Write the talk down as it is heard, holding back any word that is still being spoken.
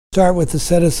Start with the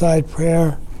set-aside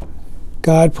prayer.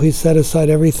 God, please set aside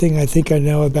everything I think I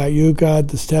know about you, God,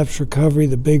 the steps, recovery,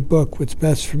 the big book, what's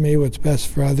best for me, what's best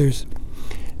for others.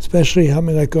 Especially help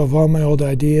me let go of all my old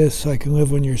ideas so I can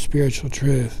live on your spiritual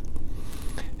truth.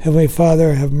 Heavenly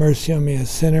Father, have mercy on me, a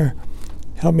sinner.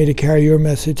 Help me to carry your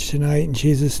message tonight. In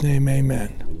Jesus' name,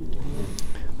 amen.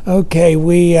 Okay,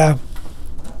 we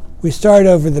started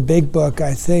over the big book,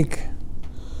 I think,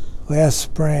 last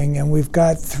spring, and we've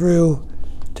got through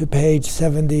to page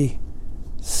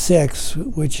 76,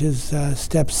 which is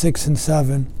steps 6 and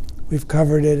 7. We've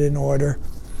covered it in order.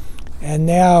 And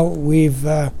now we've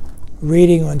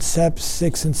reading on steps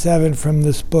 6 and 7 from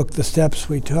this book, The Steps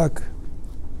We Took.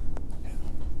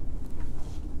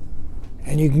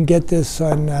 And you can get this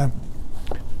on,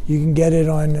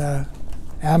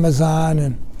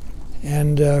 Amazon,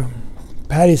 and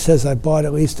Patty says I bought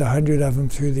at least 100 of them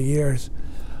through the years.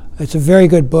 It's a very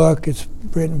good book. It's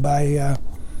written by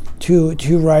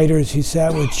two writers. He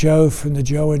sat with Joe from the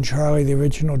Joe and Charlie, the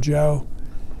original Joe,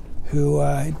 who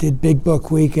did big book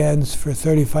weekends for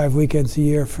 35 weekends a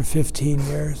year for 15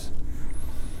 years.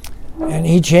 And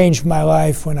he changed my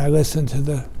life when I listened to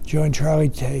the Joe and Charlie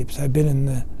tapes. I've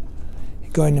been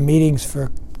going to meetings for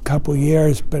a couple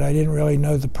years, but I didn't really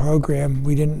know the program.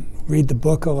 We didn't read the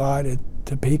book a lot at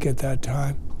Topeka at that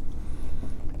time.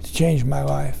 It's changed my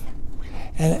life.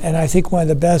 And I think one of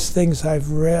the best things I've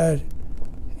read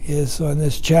is on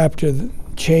this chapter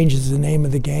that changes the name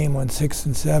of the game on 6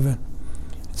 and 7.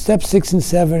 Steps 6 and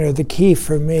 7 are the key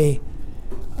for me.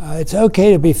 It's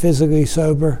okay to be physically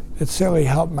sober. It certainly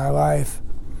helped my life.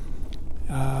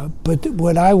 But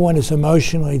what I want is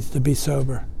emotionally to be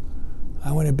sober.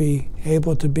 I want to be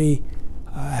able to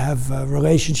have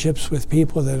relationships with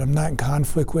people that I'm not in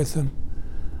conflict with them.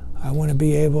 I want to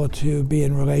be able to be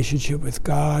in relationship with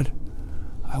God.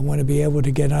 I want to be able to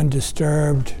get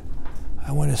undisturbed.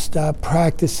 I want to stop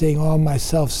practicing all my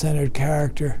self-centered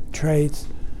character traits.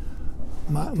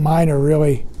 Mine are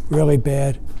really, really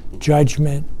bad.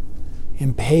 Judgment,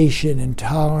 impatient,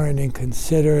 intolerant,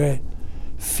 inconsiderate,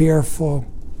 fearful.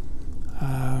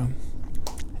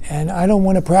 And I don't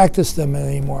want to practice them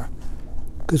anymore.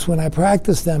 Because when I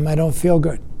practice them, I don't feel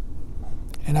good.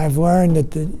 And I've learned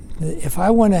that if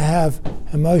I want to have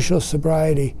emotional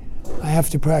sobriety, I have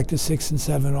to practice 6 and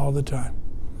 7 all the time.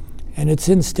 And it's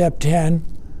in step 10.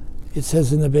 It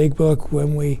says in the big book,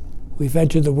 when we've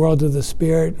entered the world of the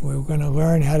Spirit, we're going to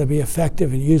learn how to be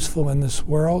effective and useful in this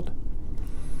world.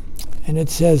 And it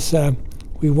says,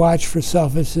 we watch for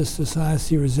selfishness,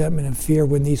 dishonesty, resentment, and fear.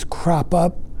 When these crop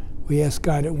up, we ask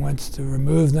God at once to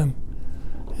remove them.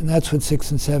 And that's what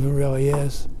 6 and 7 really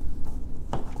is.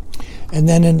 And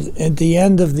then at the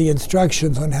end of the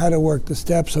instructions on how to work the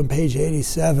steps on page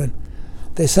 87,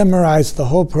 they summarize the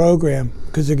whole program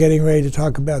because they're getting ready to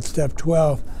talk about step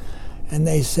 12. And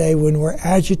they say when we're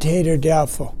agitated or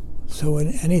doubtful, so when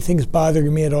anything's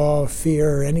bothering me at all,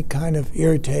 fear or any kind of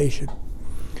irritation,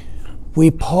 we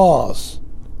pause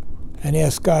and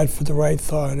ask God for the right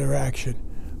thought or action,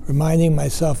 reminding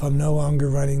myself I'm no longer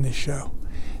running the show.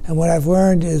 And what I've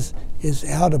learned is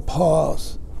how to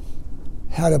pause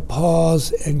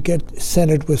and get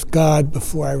centered with God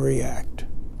before I react.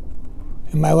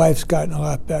 And my life's gotten a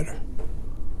lot better.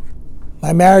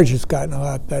 My marriage has gotten a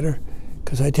lot better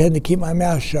because I tend to keep my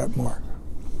mouth shut more.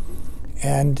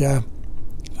 And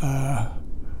I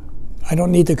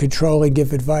don't need to control and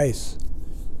give advice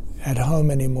at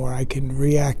home anymore. I can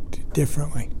react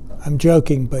differently. I'm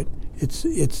joking, but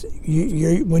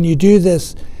when you do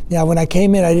this. Now, when I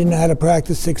came in, I didn't know how to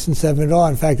practice 6 and 7 at all.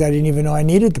 In fact, I didn't even know I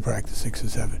needed to practice 6 and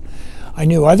 7. I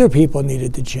knew other people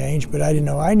needed to change, but I didn't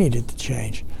know I needed to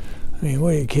change. I mean,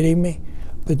 what, are you kidding me?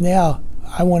 But now,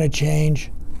 I want to change.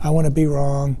 I want to be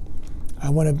wrong. I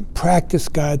want to practice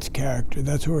God's character.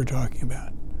 That's what we're talking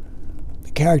about. The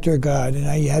character of God. And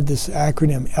I had this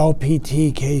acronym,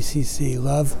 LPT-KCC,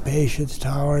 love, patience,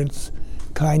 tolerance,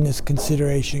 kindness,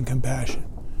 consideration, compassion.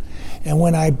 And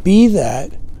when I be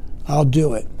that, I'll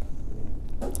do it.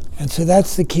 And so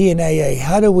that's the key in AA.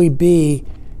 How do we be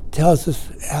tells us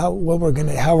how we're going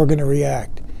to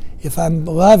react. If I'm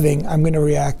loving, I'm going to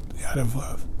react out of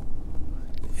love.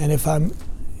 And if I'm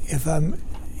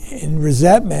in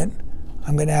resentment,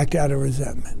 I'm going to act out of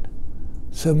resentment.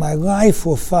 So my life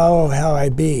will follow how I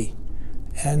be.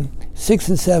 And 6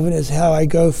 and 7 is how I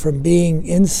go from being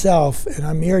in self and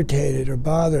I'm irritated or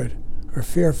bothered or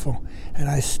fearful. And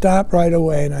I stop right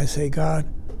away and I say, God,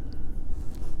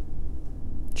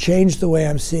 change the way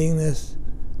I'm seeing this.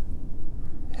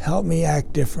 Help me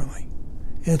act differently.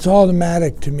 And it's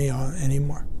automatic to me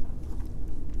anymore.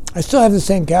 I still have the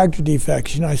same character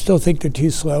defects. I still think they're too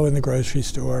slow in the grocery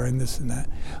store and this and that.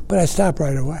 But I stop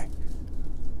right away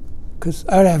because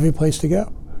I don't have any place to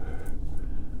go.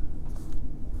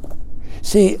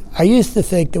 See, I used to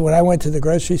think that when I went to the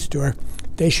grocery store,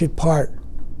 they should part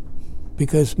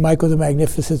because Michael the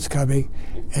Magnificent's coming,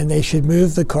 and they should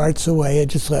move the carts away and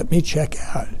just let me check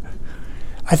out.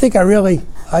 I think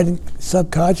I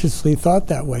subconsciously thought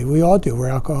that way. We all do. We're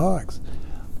alcoholics.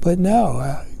 But no,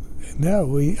 I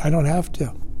don't have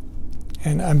to.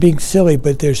 And I'm being silly,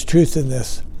 but there's truth in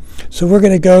this. So we're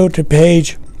going to go to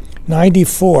page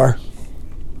 94.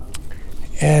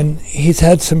 And he's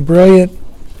had some brilliant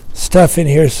stuff in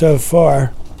here so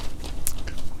far.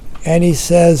 And he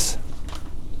says,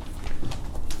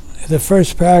 the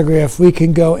first paragraph, we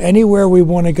can go anywhere we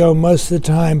want to go most of the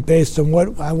time based on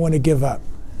what I want to give up.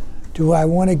 Do I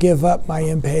want to give up my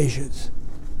impatience?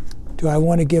 Do I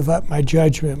want to give up my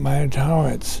judgment, my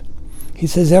intolerance? He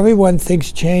says everyone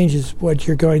thinks change is what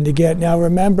you're going to get. Now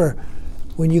remember,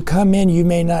 when you come in, you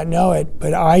may not know it,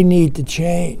 but I need to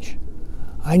change.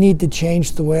 I need to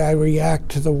change the way I react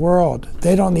to the world.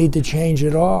 They don't need to change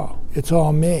at all. It's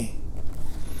all me.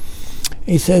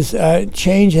 He says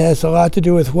change has a lot to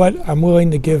do with what I'm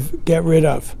willing to get rid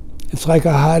of. It's like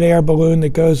a hot air balloon that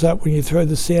goes up when you throw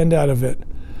the sand out of it.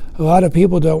 A lot of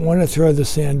people don't want to throw the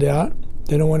sand out.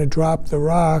 They don't want to drop the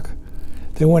rock.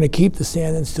 They want to keep the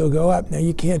sand and still go up. Now,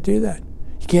 you can't do that.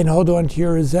 You can't hold on to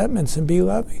your resentments and be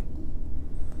loving.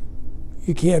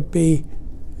 You can't be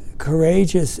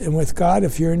courageous and with God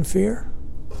if you're in fear.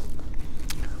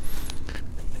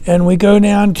 And we go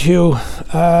down to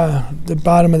the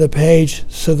bottom of the page.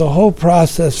 So the whole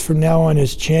process from now on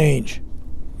is change.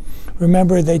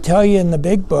 Remember, they tell you in the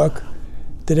big book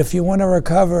that if you want to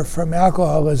recover from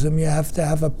alcoholism, you have to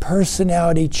have a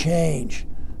personality change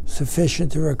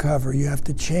sufficient to recover. You have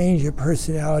to change your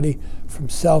personality from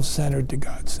self-centered to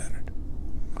God-centered.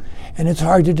 And it's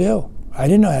hard to do. I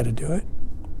didn't know how to do it.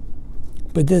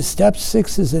 But this step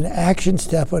 6 is an action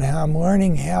step on how I'm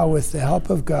learning how, with the help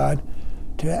of God,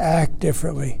 to act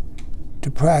differently,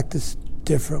 to practice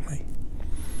differently.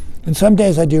 And some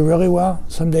days I do really well,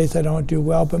 some days I don't do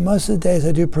well, but most of the days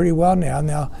I do pretty well now.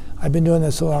 Now, I've been doing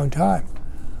this a long time.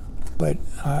 But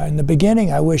in the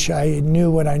beginning, I wish I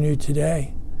knew what I knew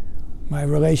today. My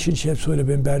relationships would have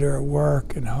been better at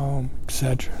work and home,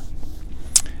 etc.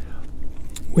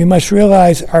 We must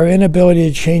realize our inability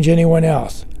to change anyone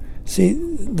else. See,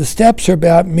 the steps are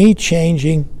about me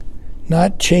changing,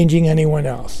 not changing anyone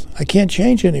else. I can't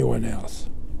change anyone else.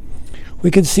 We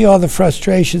can see all the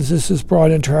frustrations this has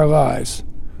brought into our lives.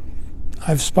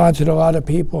 I've sponsored a lot of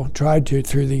people, tried to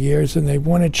through the years, and they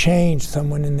want to change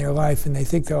someone in their life, and they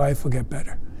think their life will get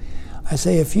better. I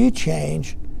say, if you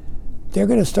change, they're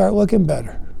going to start looking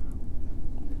better.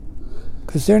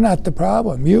 Because they're not the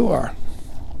problem, you are.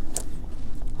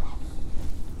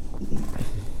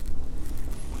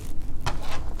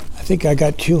 I think I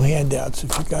got 2 handouts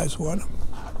if you guys want them.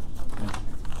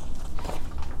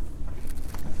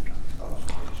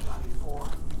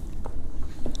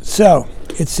 So,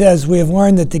 it says, we have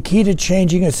learned that the key to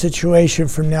changing a situation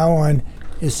from now on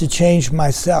is to change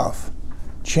myself,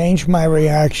 change my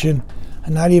reaction,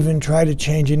 and not even try to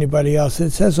change anybody else.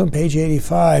 It says on page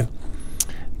 85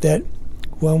 that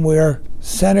when we're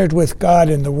centered with God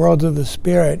in the world of the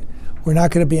Spirit, we're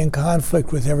not going to be in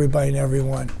conflict with everybody and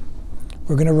everyone.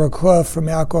 We're going to recoil from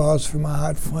alcohols from a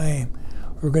hot flame.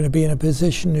 We're going to be in a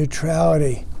position of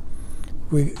neutrality.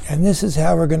 And this is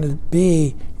how we're going to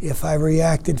be if I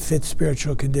react in fit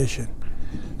spiritual condition.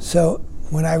 So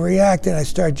when I react and I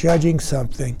start judging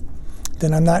something,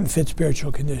 then I'm not in fit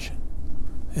spiritual condition.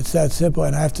 It's that simple.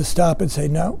 And I have to stop and say,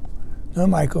 no,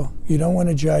 Michael, you don't want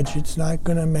to judge. It's not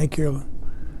going to make your...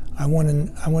 I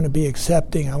want to be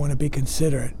accepting. I want to be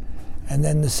considerate. And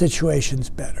then the situation's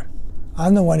better.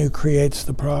 I'm the one who creates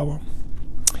the problem.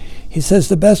 He says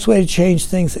the best way to change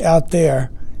things out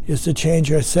there is to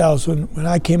change ourselves. When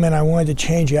I came in, I wanted to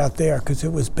change out there because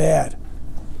it was bad.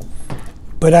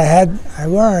 But I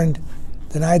learned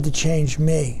that I had to change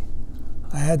me.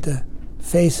 I had to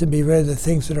face and be rid of the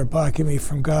things that are blocking me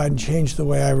from God and change the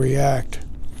way I react.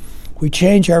 We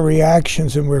change our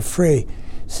reactions and we're free.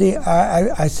 See,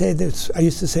 I say this. I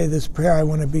used to say this prayer. I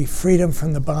want to be freedom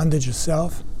from the bondage of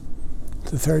self.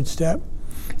 The 3rd step.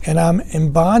 And I'm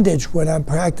in bondage when I'm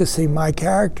practicing my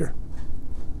character.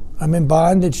 I'm in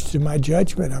bondage to my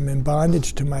judgment. I'm in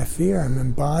bondage to my fear. I'm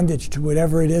in bondage to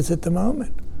whatever it is at the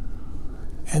moment.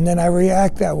 And then I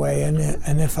react that way.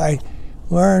 And if I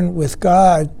learn with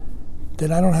God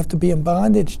that I don't have to be in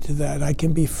bondage to that, I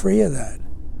can be free of that.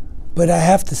 But I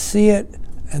have to see it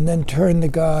and then turn to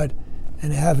God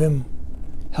and have Him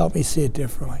helped me see it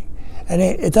differently. And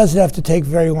it doesn't have to take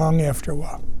very long after a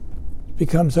while. It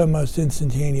becomes almost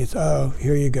instantaneous. Oh,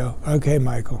 here you go. Okay,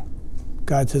 Michael.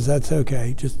 God says that's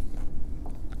okay. Just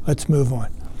let's move on.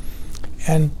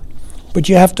 But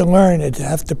you have to learn it, you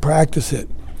have to practice it.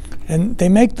 And they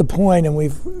make the point, and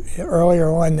earlier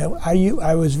on, that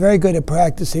I was very good at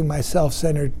practicing my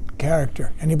self-centered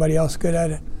character. Anybody else good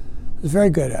at it? I was very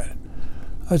good at it.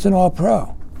 I was an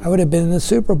all-pro. I would have been in the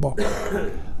Super Bowl.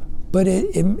 But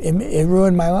it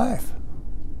ruined my life.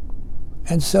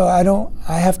 And so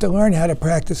I have to learn how to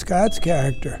practice God's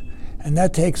character, and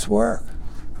that takes work.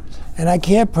 And I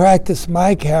can't practice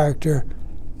my character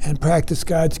and practice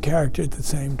God's character at the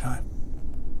same time.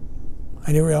 I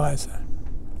didn't realize that.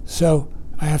 So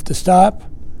I have to stop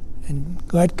and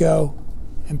let go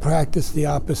and practice the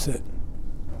opposite.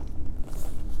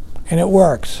 And it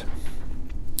works.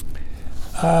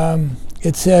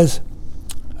 It says,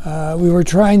 we were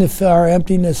trying to fill our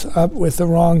emptiness up with the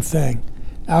wrong thing.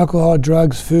 Alcohol,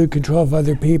 drugs, food, control of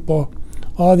other people.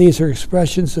 All these are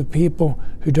expressions of people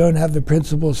who don't have the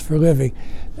principles for living.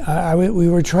 We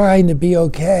were trying to be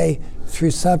okay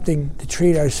through something to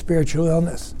treat our spiritual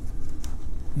illness.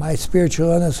 My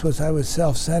spiritual illness was I was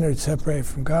self-centered, separated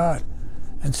from God.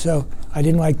 And so I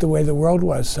didn't like the way the world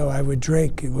was, so I would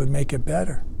drink. It would make it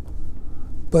better.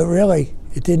 But really,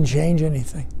 it didn't change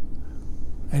anything.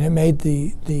 And it made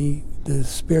the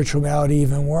spiritual malady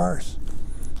even worse.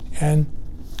 And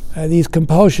these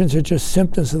compulsions are just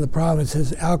symptoms of the problem. It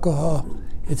says alcohol,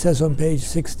 it says on page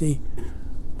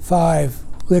 65,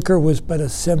 liquor was but a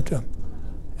symptom.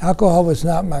 Alcohol was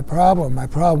not my problem. My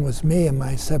problem was me and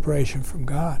my separation from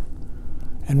God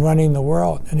and running the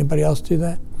world. Anybody else do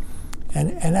that?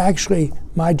 And actually,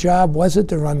 my job wasn't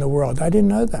to run the world. I didn't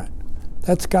know that.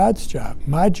 That's God's job.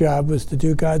 My job was to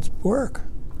do God's work.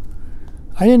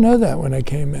 I didn't know that when I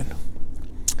came in.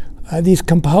 These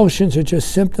compulsions are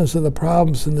just symptoms of the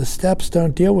problems, and the steps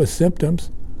don't deal with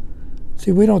symptoms.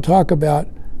 See, we don't talk about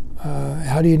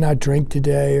how do you not drink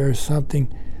today or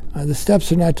something. The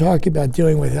steps are not talking about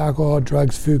dealing with alcohol,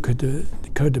 drugs, food,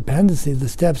 codependency. The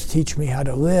steps teach me how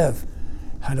to live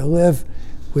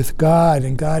with God,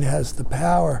 and God has the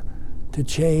power to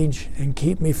change and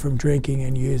keep me from drinking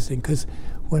and using. Because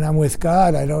when I'm with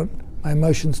God, my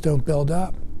emotions don't build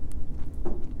up.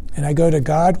 And I go to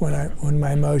God when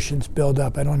my emotions build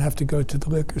up. I don't have to go to the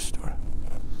liquor store.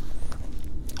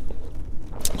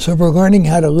 So we're learning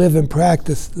how to live and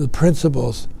practice the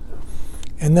principles.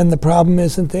 And then the problem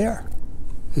isn't there.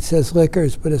 It says liquor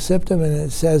is but a symptom, and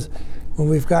it says when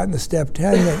we've gotten to step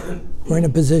 10 that we're in a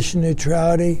position of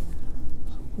neutrality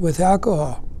with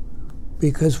alcohol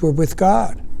because we're with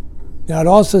God. Now it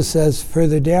also says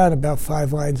further down, about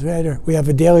 5 lines later, we have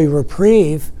a daily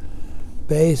reprieve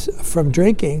from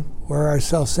drinking, where our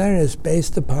self-centeredness is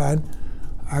based upon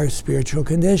our spiritual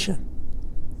condition.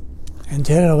 And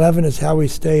 10 and 11 is how we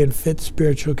stay in fit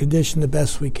spiritual condition the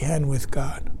best we can with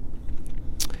God.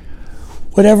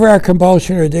 Whatever our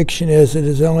compulsion or addiction is, it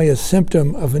is only a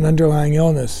symptom of an underlying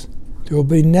illness. There will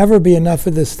never be enough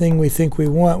of this thing we think we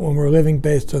want when we're living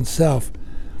based on self.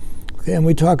 Okay, and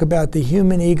we talk about the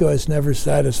human ego is never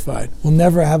satisfied. We'll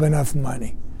never have enough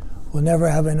money. We'll never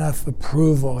have enough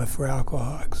approval if we're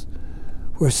alcoholics.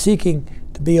 We're seeking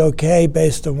to be okay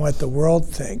based on what the world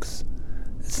thinks.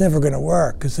 It's never going to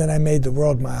work, because then I made the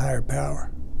world my higher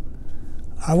power.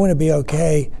 I want to be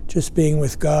okay just being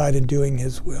with God and doing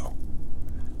His will.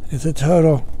 It's a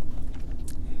total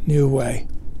new way.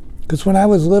 Because when I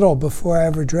was little, before I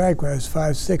ever drank, when I was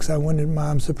 5, 6, I wanted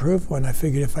Mom's approval, and I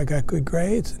figured if I got good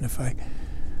grades and if I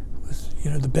was,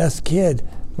 the best kid,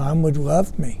 Mom would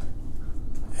love me.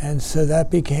 And so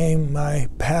that became my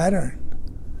pattern.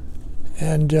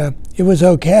 And it was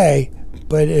okay,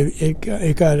 but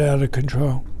it got out of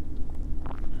control.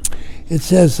 It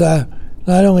says,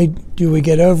 not only do we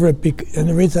get over it, and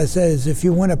the reason I say is if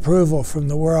you want approval from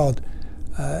the world,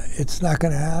 it's not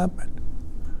going to happen.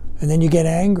 And then you get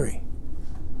angry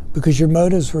because your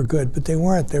motives were good, but they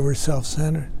weren't. They were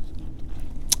self-centered.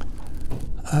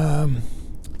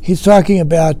 He's talking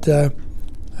about...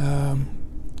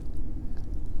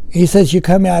 he says you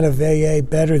come out of AA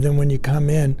better than when you come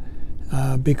in,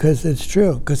 because it's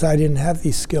true, because I didn't have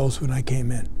these skills when I came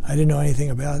in. I didn't know anything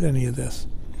about any of this.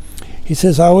 He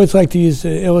says, I always like to use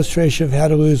the illustration of how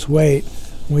to lose weight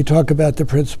when we talk about the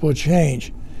principle of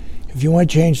change. If you want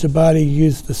to change the body, you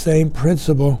use the same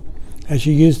principle as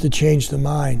you use to change the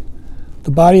mind.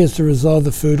 The body is the result of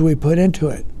the food we put into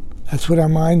it. That's what our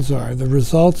minds are, the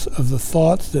results of the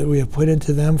thoughts that we have put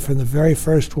into them from the very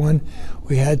first one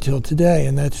we had till today,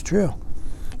 and that's true.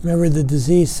 Remember, the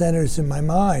disease centers in my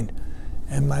mind,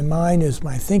 and my mind is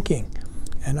my thinking.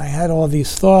 And I had all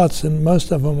these thoughts, and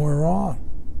most of them were wrong.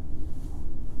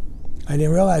 I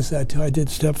didn't realize that till I did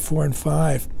step 4 and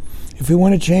 5. If we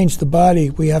want to change the body,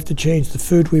 we have to change the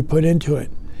food we put into it.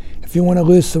 If you want to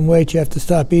lose some weight, you have to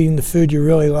stop eating the food you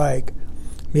really like.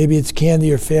 Maybe it's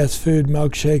candy or fast food,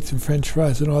 milkshakes and French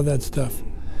fries and all that stuff.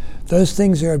 Those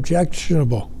things are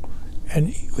objectionable. And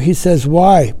he says,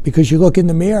 why? Because you look in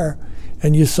the mirror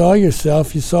and you saw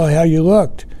yourself, you saw how you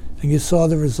looked, and you saw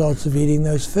the results of eating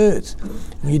those foods.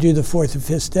 When you do the 4th and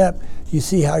 5th step, you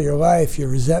see how your life, your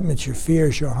resentments, your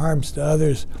fears, your harms to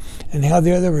others, and how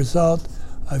they're the result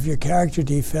of your character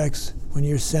defects when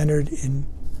you're centered in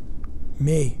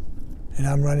me, and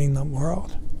I'm running the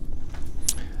world.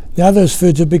 Now those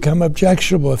foods have become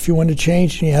objectionable. If you want to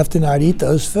change, you have to not eat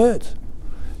those foods.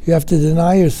 You have to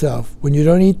deny yourself. When you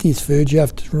don't eat these foods, you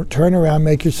have to turn around,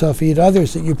 make yourself eat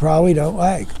others that you probably don't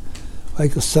like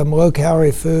some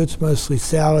low-calorie foods, mostly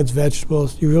salads,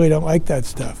 vegetables. You really don't like that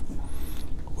stuff.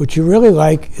 What you really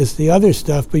like is the other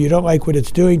stuff, but you don't like what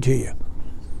it's doing to you.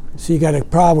 So you got a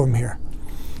problem here.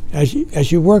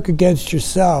 As you work against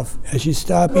yourself, as you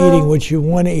stop eating what you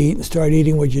want to eat and start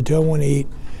eating what you don't want to eat,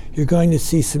 you're going to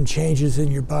see some changes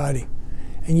in your body,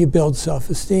 and you build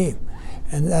self-esteem.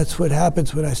 And that's what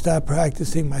happens when I stop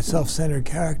practicing my self-centered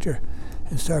character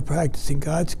and start practicing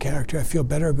God's character. I feel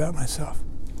better about myself.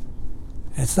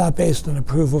 And it's not based on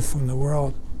approval from the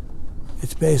world.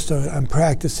 It's based on I'm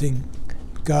practicing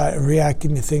God and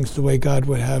reacting to things the way God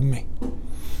would have me.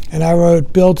 And I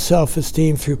wrote, build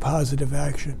self-esteem through positive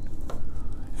action.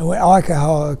 And we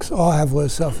alcoholics all have low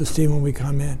self-esteem when we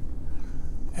come in.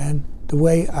 And the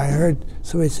way I heard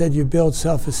somebody said, you build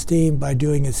self-esteem by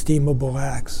doing esteemable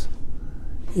acts.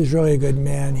 He's really a good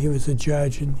man. He was a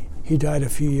judge, and he died a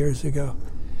few years ago.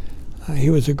 He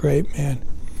was a great man.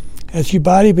 As your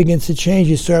body begins to change,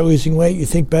 you start losing weight, you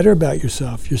think better about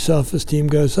yourself. Your self-esteem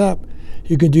goes up.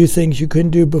 You can do things you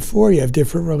couldn't do before. You have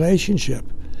different relationship.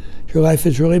 Your life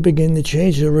is really beginning to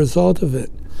change as a result of it.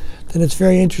 Then it's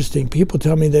very interesting. People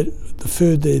tell me that the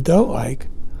food they don't like,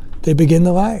 they begin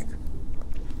to like.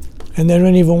 And they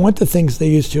don't even want the things they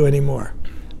used to anymore.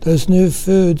 Those new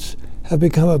foods have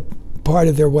become a part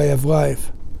of their way of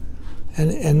life.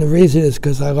 And the reason is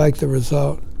because I like the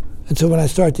result. And so when I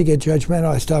start to get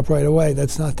judgmental, I stop right away.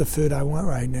 That's not the food I want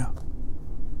right now.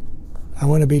 I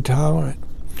want to be tolerant.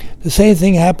 The same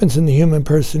thing happens in the human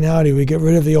personality. We get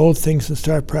rid of the old things and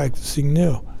start practicing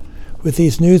new. With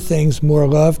these new things, more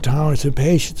love, tolerance, and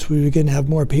patience, we begin to have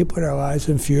more people in our lives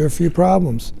and fewer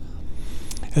problems.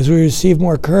 As we receive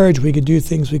more courage, we can do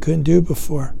things we couldn't do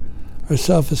before. Our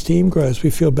self-esteem grows. We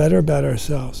feel better about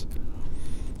ourselves.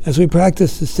 As we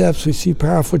practice the steps, we see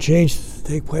powerful changes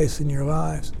take place in your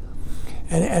lives.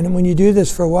 And when you do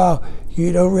this for a while,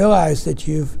 you don't realize that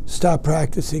you've stopped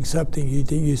practicing something you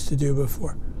used to do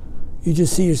before. You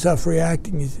just see yourself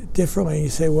reacting differently, and you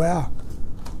say, wow,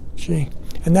 gee.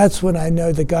 And that's when I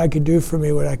know that God can do for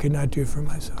me what I could not do for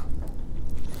myself.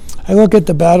 I look at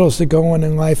the battles that go on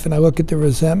in life, and I look at the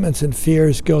resentments and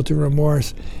fears, guilt and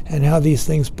remorse, and how these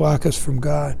things block us from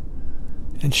God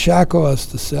and shackle us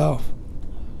to self.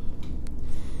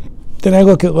 Then I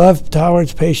look at love,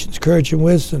 tolerance, patience, courage, and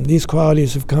wisdom. These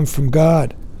qualities have come from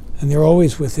God, and they're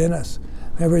always within us.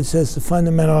 Remember, it says the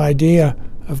fundamental idea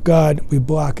of God, we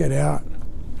block it out.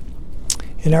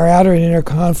 In our outer and inner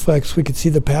conflicts, we can see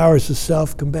the powers of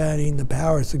self combating the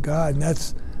powers of God, and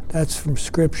that's from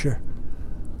Scripture.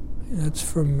 That's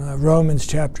from Romans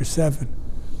chapter 7.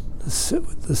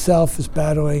 The self is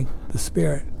battling the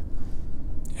spirit.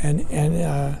 And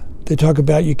they talk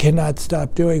about you cannot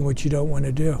stop doing what you don't want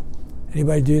to do.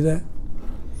 Anybody do that?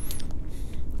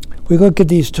 We look at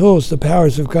these tools, the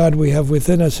powers of God we have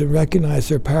within us, and recognize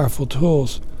they're powerful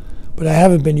tools. But I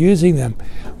haven't been using them.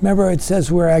 Remember, it says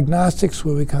we're agnostics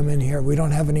when we come in here. We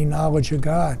don't have any knowledge of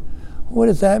God. What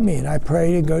does that mean? I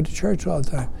pray and go to church all the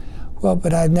time. Well,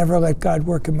 but I've never let God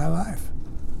work in my life.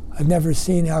 I've never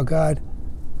seen how God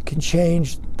can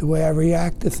change the way I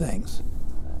react to things.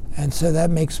 And so that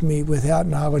makes me without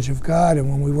knowledge of God. And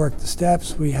when we work the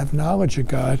steps, we have knowledge of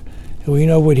God, and we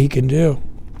know what He can do.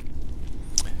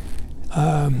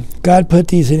 God put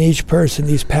these in each person.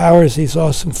 These powers, these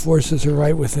awesome forces are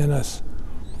right within us.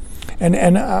 And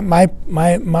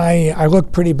I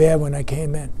looked pretty bad when I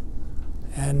came in.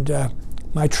 And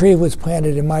my tree was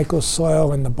planted in Michael's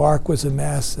soil, and the bark was a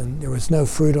mess, and there was no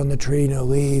fruit on the tree, no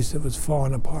leaves. It was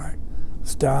falling apart. It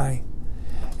was dying.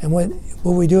 And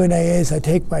what we do in AA is I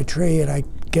take my tree and I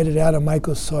get it out of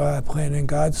Michael's soil, I plant it in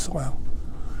God's soil.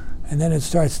 And then it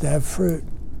starts to have fruit.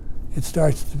 It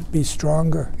starts to be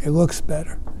stronger. It looks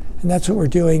better. And that's what we're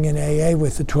doing in AA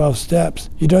with the 12 steps.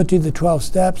 You don't do the 12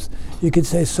 steps, you could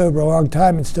stay sober a long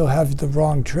time and still have the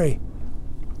wrong tree.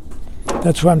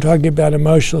 That's why I'm talking about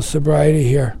emotional sobriety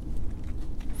here.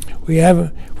 We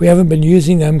haven't been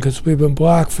using them because we've been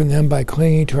blocked from them by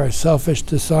clinging to our selfish,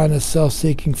 dishonest,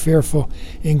 self-seeking, fearful,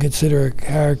 inconsiderate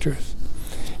characters.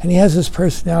 And he has this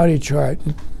personality chart.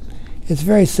 It's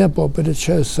very simple, but it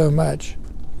shows so much.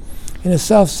 In a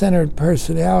self-centered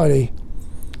personality,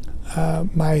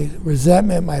 my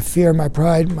resentment, my fear, my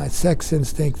pride, my sex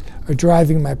instincts are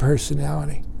driving my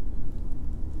personality.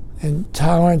 And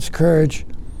tolerance, courage,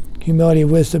 humility,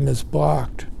 wisdom is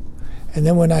blocked. And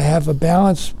then when I have a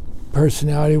balanced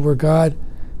personality where God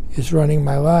is running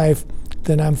my life,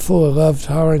 then I'm full of love,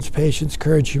 tolerance, patience,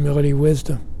 courage, humility,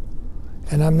 wisdom.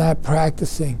 And I'm not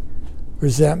practicing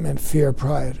resentment, fear,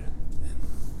 pride,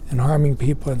 and harming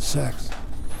people and sex.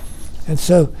 And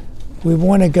so we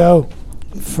want to go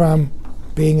from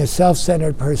being a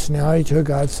self-centered personality to a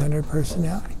God-centered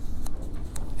personality.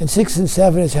 And 6 and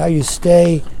 7 is how you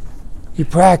stay, you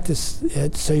practice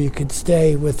it so you can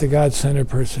stay with the God-centered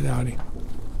personality.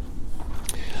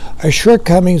 Our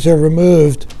shortcomings are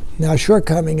removed. Now,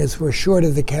 shortcoming is we're short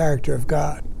of the character of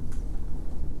God.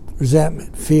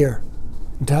 Resentment, fear,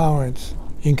 intolerance,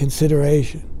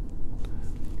 inconsideration,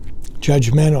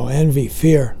 judgmental, envy,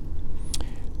 fear,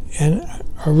 and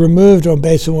are removed on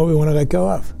based on what we want to let go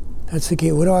of. That's the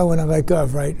key. What do I want to let go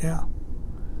of right now?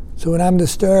 So when I'm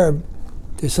disturbed,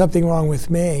 there's something wrong with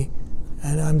me,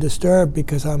 and I'm disturbed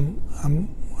because I'm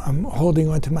holding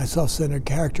on to my self-centered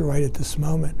character right at this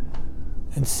moment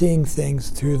and seeing things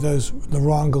through the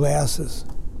wrong glasses.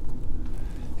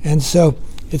 And so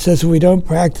it says if we don't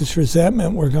practice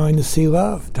resentment, we're going to see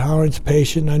love, tolerance,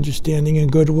 patience, understanding,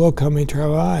 and goodwill coming to our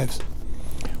lives.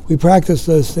 We practice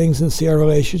those things and see our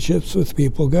relationships with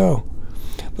people go.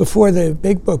 Before the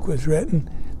big book was written,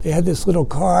 they had this little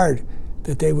card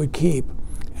that they would keep.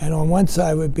 And on one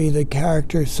side would be the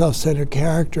character, self-centered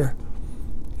character.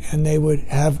 And they would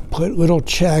put little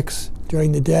checks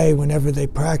during the day whenever they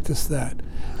practiced that.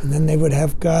 And then they would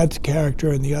have God's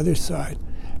character on the other side.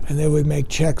 And they would make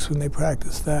checks when they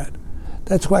practiced that.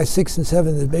 That's why 6 and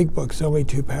 7 in the big book is only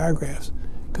 2 paragraphs.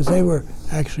 Because they were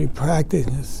actually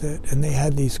practicing it, and they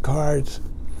had these cards,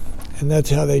 and that's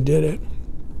how they did it.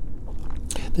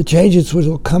 The changes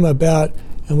will come about,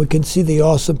 and we can see the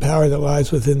awesome power that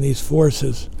lies within these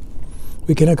forces.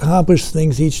 We can accomplish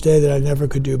things each day that I never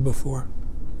could do before.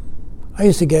 I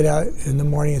used to get out in the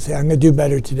morning and say, I'm going to do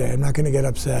better today. I'm not going to get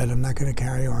upset. I'm not going to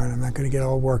carry on. I'm not going to get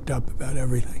all worked up about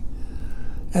everything.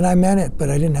 And I meant it, but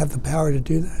I didn't have the power to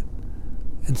do that.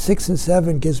 And 6 and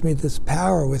 7 gives me this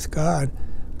power with God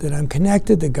that I'm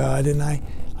connected to God, and I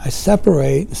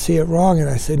separate and see it wrong, and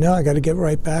I say, no, I got to get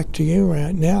right back to you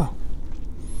right now.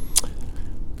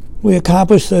 We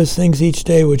accomplish those things each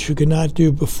day which we could not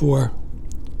do before.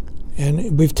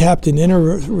 And we've tapped an inner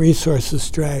resource of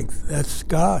strength. That's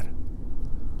God.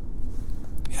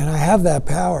 And I have that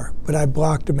power, but I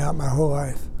blocked him out my whole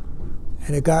life.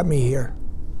 And it got me here.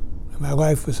 And my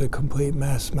life was a complete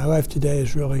mess. My life today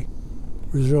was really,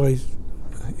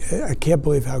 I can't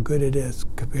believe how good it is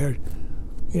compared.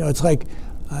 It's like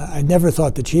I never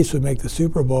thought the Chiefs would make the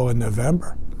Super Bowl in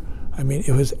November. I mean,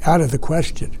 it was out of the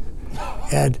question.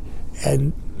 And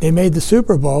they made the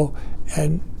Super Bowl,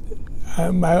 and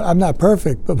I'm not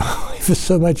perfect, but my life is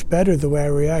so much better the way I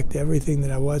react to everything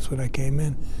that I was when I came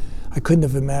in. I couldn't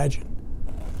have imagined.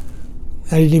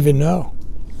 I didn't even know.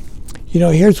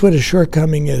 Here's what a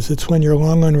shortcoming is. It's when you're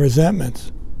long on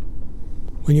resentments.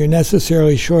 When you're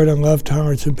necessarily short on love,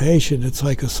 tolerance, and patience, it's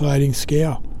like a sliding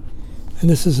scale. And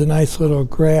this is a nice little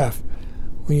graph.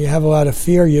 When you have a lot of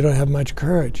fear, you don't have much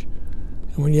courage.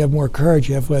 And when you have more courage,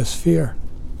 you have less fear.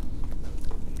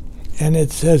 And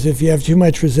it says if you have too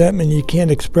much resentment, you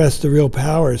can't express the real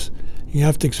powers. You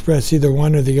have to express either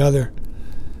one or the other.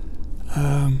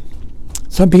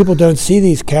 Some people don't see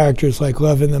these characters like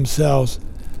love in themselves,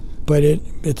 but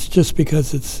it's just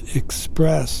because it's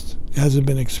expressed. It hasn't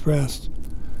been expressed.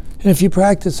 And if you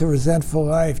practice a resentful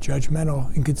life,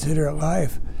 judgmental, inconsiderate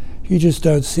life, you just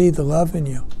don't see the love in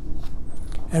you.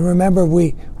 And remember,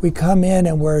 we come in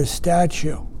and we're a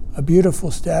statue, a beautiful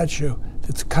statue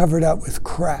that's covered up with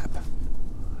crap.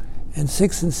 And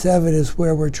 6 and 7 is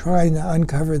where we're trying to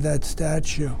uncover that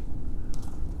statue.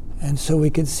 And so we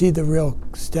can see the real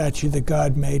statue that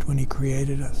God made when he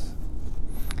created us.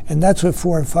 And that's what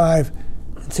 4 and 5,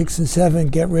 and 6 and 7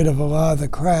 get rid of a lot of the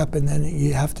crap, and then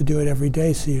you have to do it every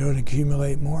day so you don't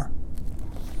accumulate more.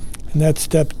 And that's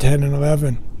step 10 and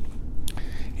 11.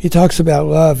 He talks about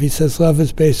love. He says love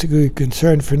is basically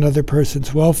concern for another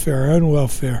person's welfare, our own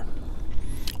welfare.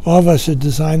 All of us are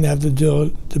designed to have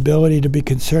the ability to be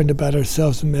concerned about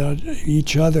ourselves and about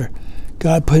each other.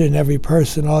 God put in every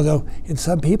person, although in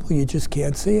some people you just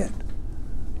can't see it.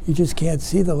 You just can't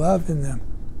see the love in them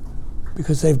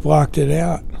because they've blocked it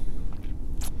out.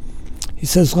 He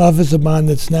says love is a bond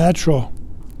that's natural.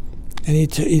 And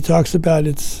he talks about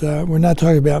we're not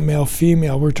talking about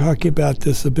male-female, we're talking about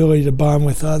this ability to bond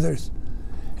with others.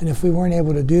 And if we weren't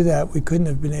able to do that, we couldn't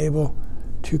have been able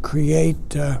to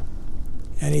create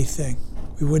anything.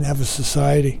 We wouldn't have a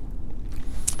society.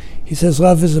 He says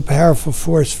love is a powerful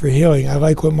force for healing. I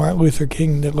like what Martin Luther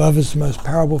King, that love is the most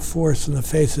powerful force on the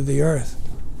face of the earth.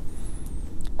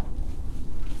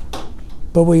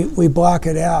 But we block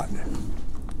it out.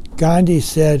 Gandhi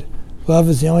said, love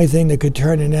is the only thing that could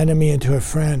turn an enemy into a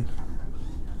friend.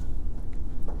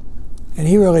 And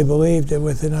he really believed that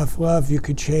with enough love, you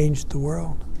could change the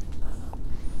world.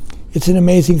 It's an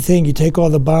amazing thing. You take all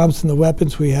the bombs and the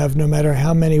weapons we have, no matter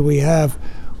how many we have,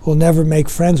 we'll never make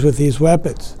friends with these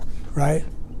weapons, right?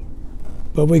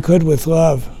 But we could with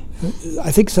love.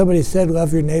 I think somebody said,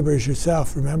 love your neighbor as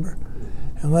yourself, remember?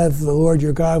 And love the Lord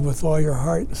your God with all your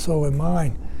heart and soul and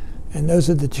mind. And those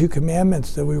are the 2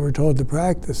 commandments that we were told to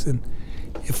practice. And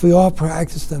if we all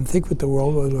practiced them, think what the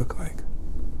world would look like.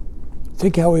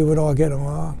 Think how we would all get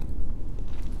along.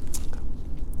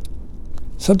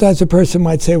 Sometimes a person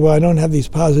might say, well, I don't have these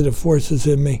positive forces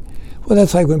in me. Well,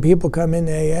 that's like when people come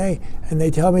into AA and they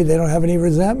tell me they don't have any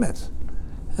resentments.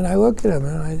 And I look at them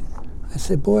and I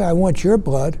say, boy, I want your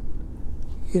blood,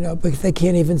 but they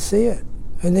can't even see it.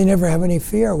 And they never have any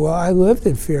fear. Well, I lived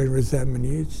in fear and resentment.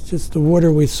 It's just the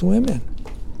water we swim in.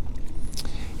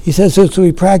 He says, as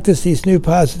we practice these new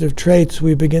positive traits,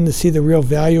 we begin to see the real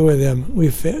value of them. We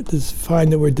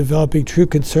find that we're developing true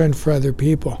concern for other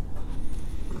people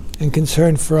and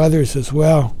concern for others as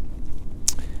well.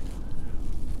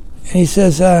 And he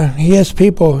says, he asks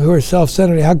people who are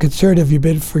self-centered, how concerned have you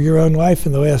been for your own life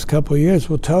in the last couple of years?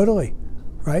 Well, totally,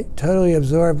 right? Totally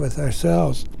absorbed with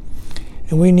ourselves.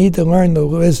 And we need to learn the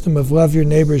wisdom of love your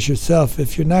neighbors yourself.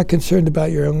 If you're not concerned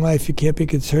about your own life, you can't be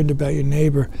concerned about your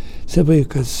neighbor, simply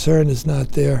because concern is not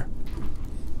there.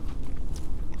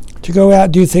 To go out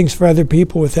and do things for other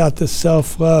people without this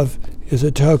self-love is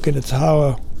a token, it's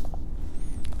hollow.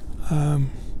 And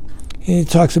he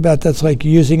talks about that's like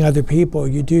using other people.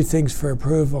 You do things for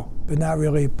approval, but not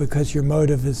really because your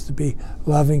motive is to be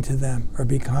loving to them or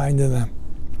be kind to them.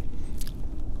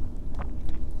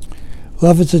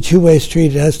 Love is a two-way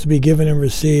street. It has to be given and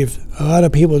received. A lot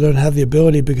of people don't have the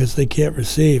ability because they can't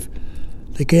receive.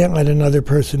 They can't let another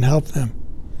person help them.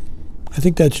 I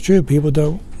think that's true. People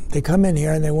don't. They come in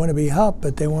here and they want to be helped,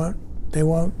 but they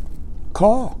won't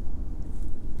call.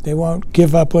 They won't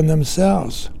give up on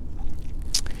themselves.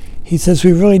 He says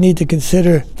we really need to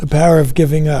consider the power of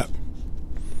giving up.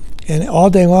 And all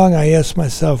day long I ask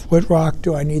myself, what rock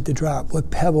do I need to drop? What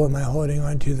pebble am I holding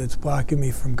on to that's blocking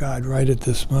me from God right at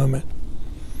this moment?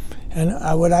 And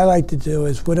what I like to do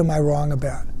is, what am I wrong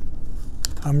about?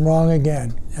 I'm wrong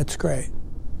again. That's great.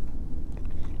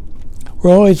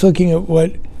 We're always looking at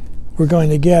what we're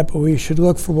going to get, but we should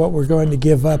look for what we're going to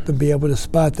give up and be able to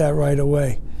spot that right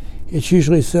away. It's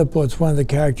usually simple. It's one of the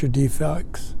character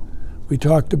defects we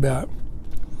talked about.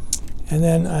 And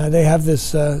then they have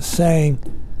this saying,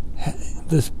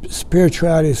 this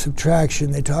spirituality of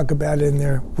subtraction. They talk about it in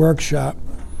their workshop.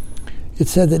 It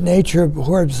said that nature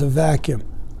abhors a vacuum.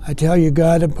 I tell you,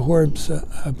 God abhors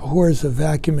a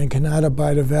vacuum and cannot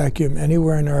abide a vacuum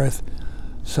anywhere on earth.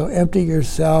 So empty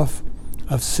yourself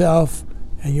of self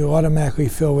and you automatically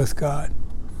fill with God.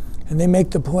 And they make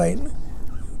the point,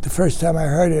 the first time I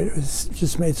heard it, it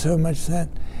just made so much sense.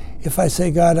 If I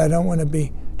say, God, I don't want to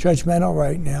be judgmental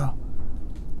right now,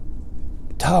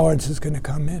 tolerance is going to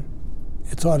come in.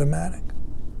 It's automatic.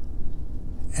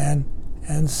 And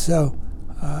so,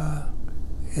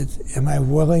 am I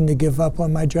willing to give up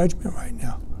on my judgment right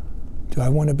now? Do I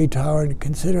want to be tolerant and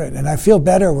considerate? And I feel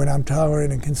better when I'm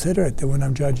tolerant and considerate than when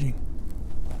I'm judging.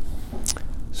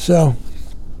 So,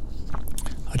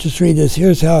 I'll just read this.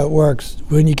 Here's how it works.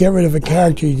 When you get rid of a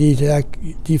character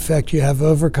defect, you have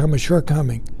overcome a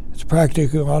shortcoming. It's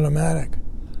practically automatic.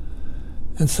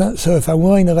 And so if I'm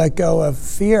willing to let go of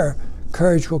fear,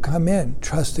 courage will come in.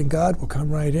 Trust in God will come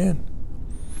right in.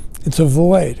 It's a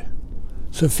void.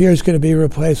 So fear is going to be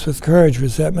replaced with courage,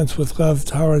 resentments with love,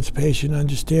 tolerance, patience,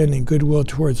 understanding, goodwill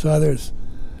towards others.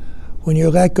 When you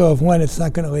let go of one, it's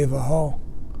not going to leave a hole.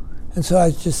 And so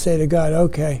I just say to God,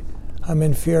 okay, I'm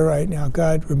in fear right now.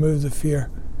 God, remove the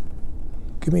fear.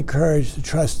 Give me courage to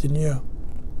trust in you.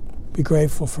 Be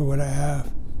grateful for what I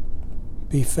have.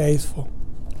 Be faithful.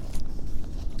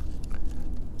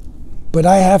 But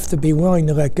I have to be willing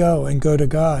to let go and go to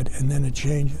God, and then it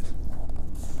changes.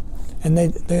 And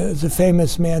there's a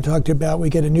famous man talked about, we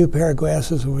get a new pair of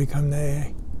glasses when we come to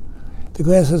AA. The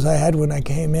glasses I had when I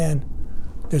came in,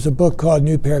 there's a book called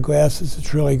New Pair of Glasses.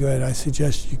 It's really good. I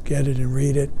suggest you get it and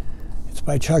read it. It's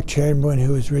by Chuck Chamberlain,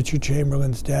 who was Richard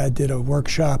Chamberlain's dad, did a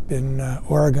workshop in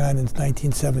Oregon in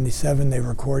 1977. They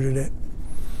recorded it.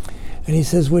 And he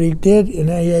says what he did in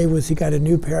AA was he got a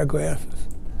new pair of glasses.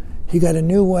 He got a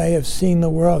new way of seeing the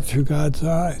world through God's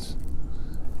eyes.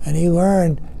 And he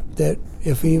learned that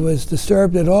if he was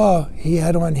disturbed at all, he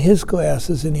had on his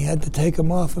glasses and he had to take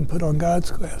them off and put on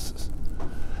God's glasses.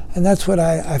 And that's what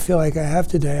I feel like I have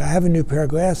today. I have a new pair of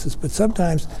glasses, but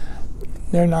sometimes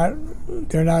they're not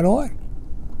on.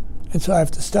 And so I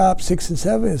have to stop. 6 and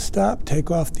 7 is stop,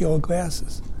 take off the old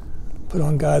glasses, put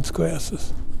on God's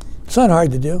glasses. It's not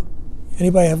hard to do.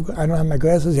 Anybody I don't have my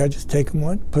glasses here, I just take them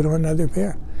on, put on another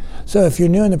pair. So if you're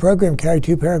new in the program, carry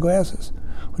 2 pair of glasses.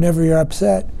 Whenever you're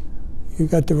upset, you've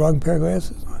got the wrong pair of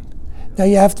glasses on. Now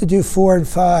you have to do 4 and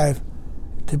 5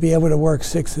 to be able to work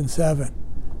 6 and 7.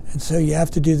 And so you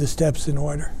have to do the steps in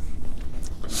order.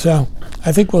 So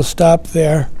I think we'll stop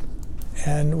there.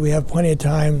 And we have plenty of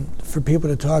time for people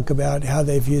to talk about how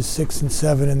they've used 6 and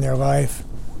 7 in their life.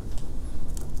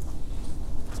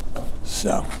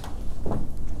 So,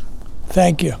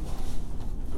 thank you.